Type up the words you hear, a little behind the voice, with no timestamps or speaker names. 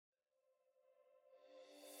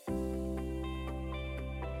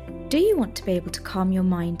Do you want to be able to calm your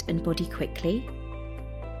mind and body quickly?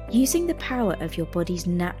 Using the power of your body's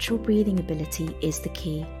natural breathing ability is the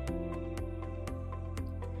key.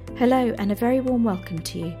 Hello and a very warm welcome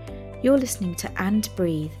to you. You're listening to And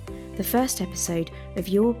Breathe, the first episode of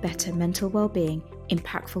Your Better Mental Wellbeing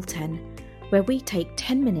Impactful 10, where we take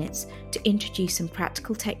 10 minutes to introduce some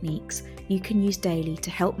practical techniques you can use daily to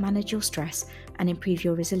help manage your stress and improve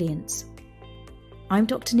your resilience. I'm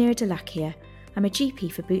Dr. Neera Dalakia. I'm a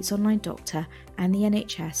GP for Boots Online Doctor and the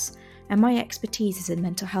NHS, and my expertise is in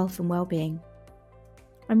mental health and wellbeing.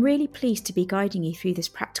 I'm really pleased to be guiding you through this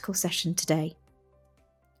practical session today.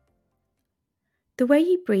 The way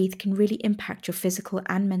you breathe can really impact your physical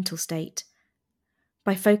and mental state.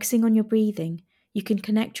 By focusing on your breathing, you can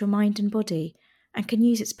connect your mind and body and can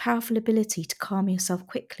use its powerful ability to calm yourself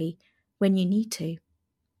quickly when you need to.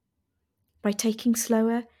 By taking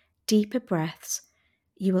slower, deeper breaths,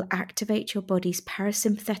 you will activate your body's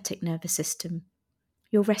parasympathetic nervous system,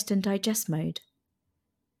 your rest and digest mode.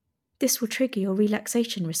 This will trigger your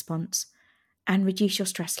relaxation response and reduce your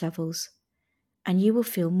stress levels, and you will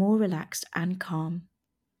feel more relaxed and calm.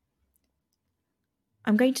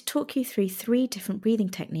 I'm going to talk you through 3 different breathing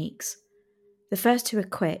techniques. The first 2 are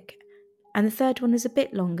quick, and the third one is a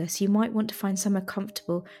bit longer, so you might want to find somewhere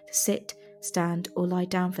comfortable to sit, stand, or lie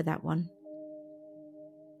down for that one.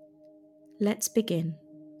 Let's begin.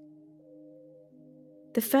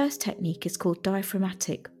 The first technique is called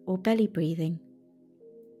diaphragmatic or belly breathing.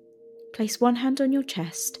 Place one hand on your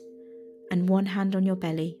chest and one hand on your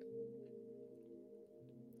belly.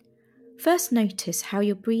 First notice how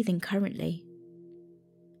you're breathing currently,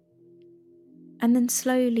 and then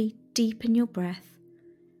slowly deepen your breath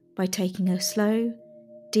by taking a slow,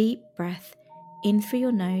 deep breath in through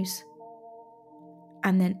your nose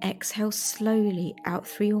and then exhale slowly out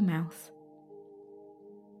through your mouth.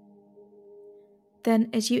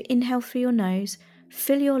 Then as you inhale through your nose,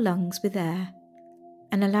 fill your lungs with air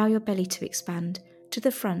and allow your belly to expand to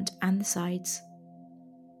the front and the sides.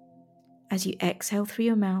 As you exhale through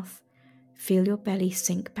your mouth, feel your belly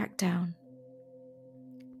sink back down.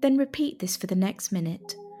 Then repeat this for the next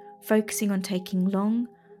minute, focusing on taking long,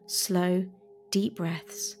 slow, deep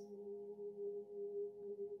breaths.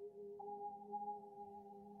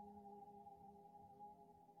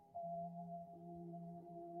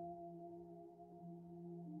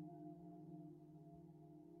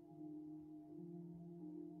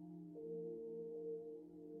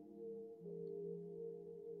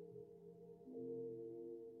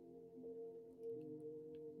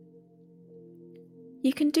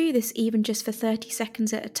 You can do this even just for 30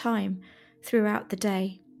 seconds at a time throughout the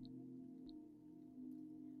day.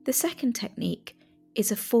 The second technique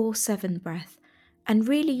is a 4-7 breath and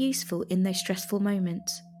really useful in those stressful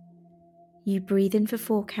moments. You breathe in for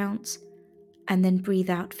 4 counts and then breathe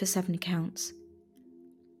out for 7 counts.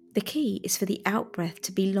 The key is for the out breath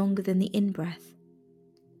to be longer than the in breath.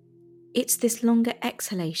 It's this longer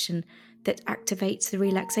exhalation that activates the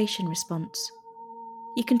relaxation response.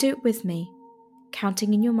 You can do it with me,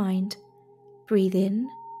 counting in your mind. Breathe in,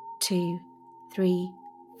 2, 3,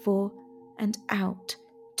 4, and out,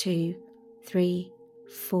 2, 3,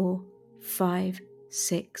 4, 5,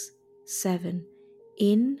 6, 7.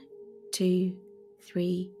 In, 2,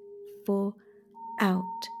 3, 4,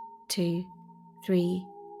 out, 2, 3,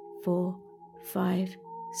 4, 5,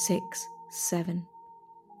 6, 7.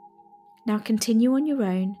 Now continue on your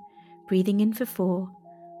own, breathing in for 4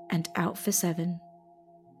 and out for 7.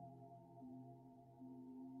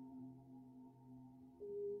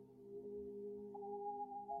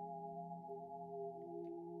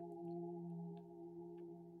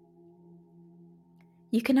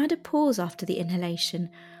 You can add a pause after the inhalation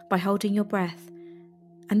by holding your breath,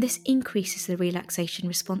 and this increases the relaxation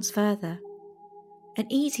response further. An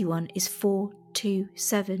easy one is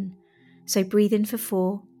 4-2-7, so breathe in for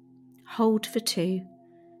 4, hold for 2,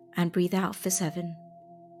 and breathe out for 7.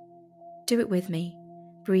 Do it with me.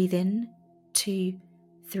 Breathe in, 2,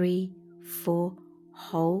 3, 4,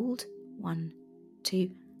 hold, 1,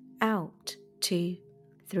 2, out, 2,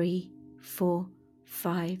 3, 4,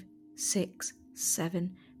 5, 6,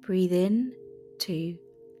 7. Breathe in, 2,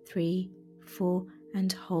 3, 4,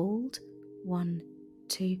 and hold, 1,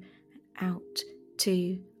 2, out,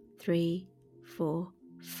 2, 3, 4,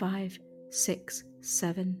 5, 6,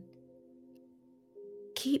 7.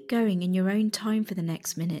 Keep going in your own time for the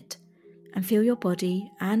next minute and feel your body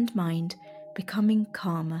and mind becoming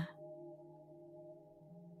calmer.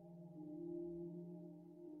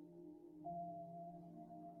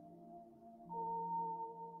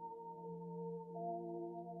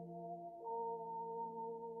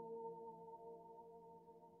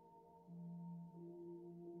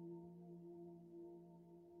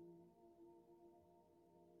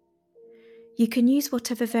 You can use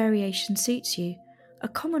whatever variation suits you. A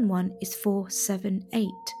common one is 4-7-8,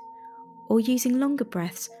 or using longer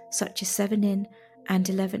breaths such as 7 in and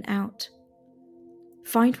 11 out.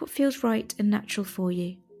 Find what feels right and natural for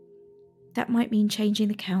you. That might mean changing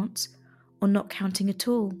the counts, or not counting at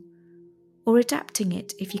all, or adapting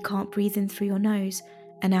it if you can't breathe in through your nose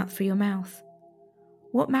and out through your mouth.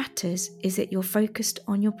 What matters is that you're focused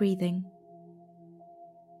on your breathing.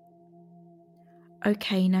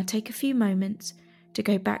 Okay, now take a few moments to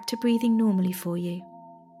go back to breathing normally for you.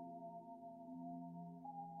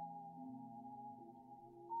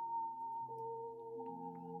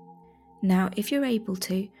 Now, if you're able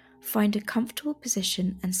to, find a comfortable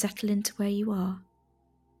position and settle into where you are.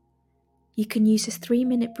 You can use this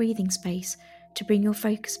 3-minute breathing space to bring your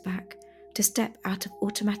focus back, to step out of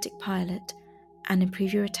automatic pilot and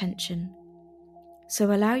improve your attention.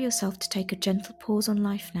 So allow yourself to take a gentle pause on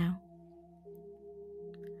life now.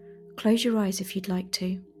 Close your eyes if you'd like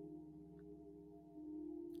to.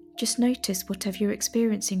 Just notice whatever you're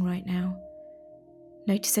experiencing right now.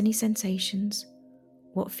 Notice any sensations,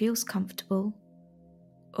 what feels comfortable,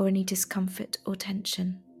 or any discomfort or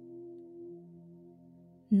tension.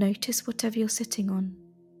 Notice whatever you're sitting on.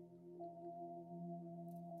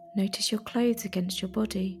 Notice your clothes against your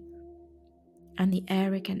body and the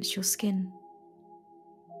air against your skin.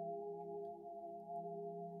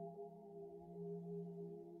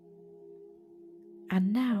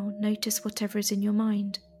 And now notice whatever is in your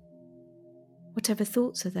mind, whatever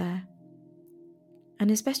thoughts are there. And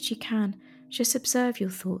as best you can, just observe your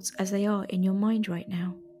thoughts as they are in your mind right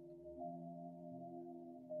now.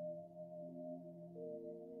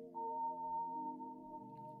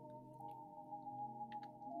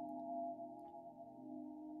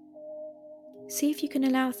 See if you can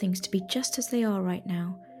allow things to be just as they are right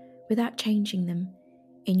now, without changing them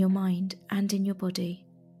in your mind and in your body.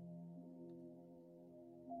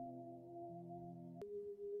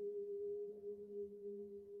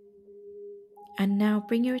 And now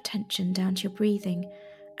bring your attention down to your breathing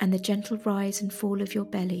and the gentle rise and fall of your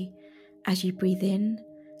belly as you breathe in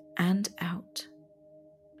and out.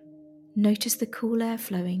 Notice the cool air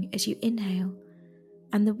flowing as you inhale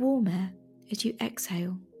and the warm air as you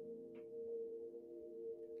exhale.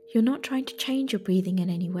 You're not trying to change your breathing in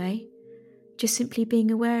any way, just simply being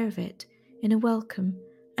aware of it in a welcome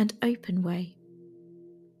and open way.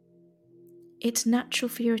 It's natural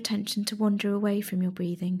for your attention to wander away from your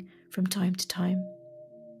breathing from time to time.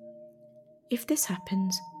 If this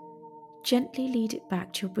happens, gently lead it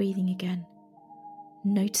back to your breathing again,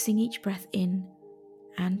 noticing each breath in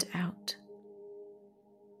and out.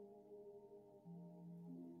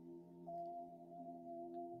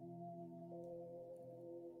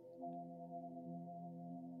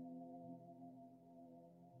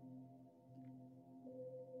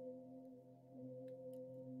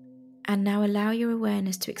 And now allow your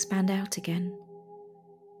awareness to expand out again.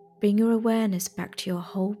 Bring your awareness back to your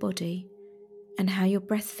whole body and how your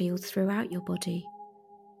breath feels throughout your body.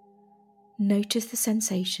 Notice the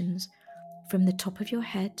sensations from the top of your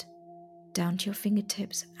head down to your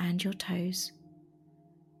fingertips and your toes.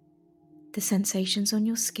 The sensations on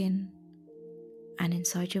your skin and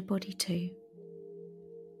inside your body too.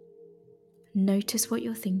 Notice what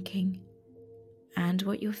you're thinking and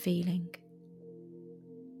what you're feeling.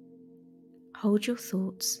 Hold your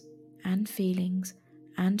thoughts and feelings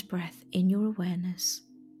and breath in your awareness.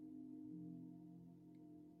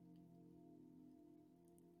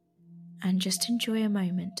 And just enjoy a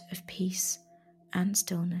moment of peace and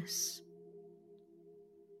stillness.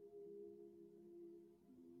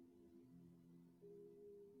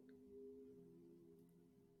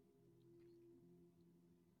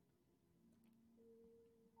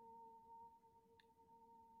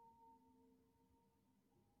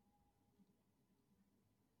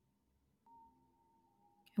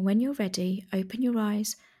 And when you're ready, open your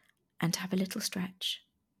eyes and have a little stretch.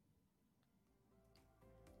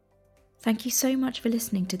 Thank you so much for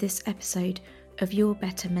listening to this episode of Your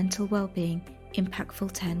Better Mental Wellbeing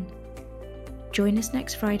Impactful 10. Join us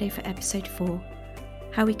next Friday for episode 4,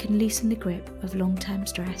 how we can loosen the grip of long-term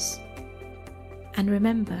stress. And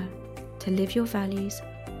remember to live your values,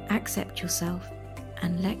 accept yourself,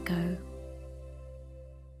 and let go.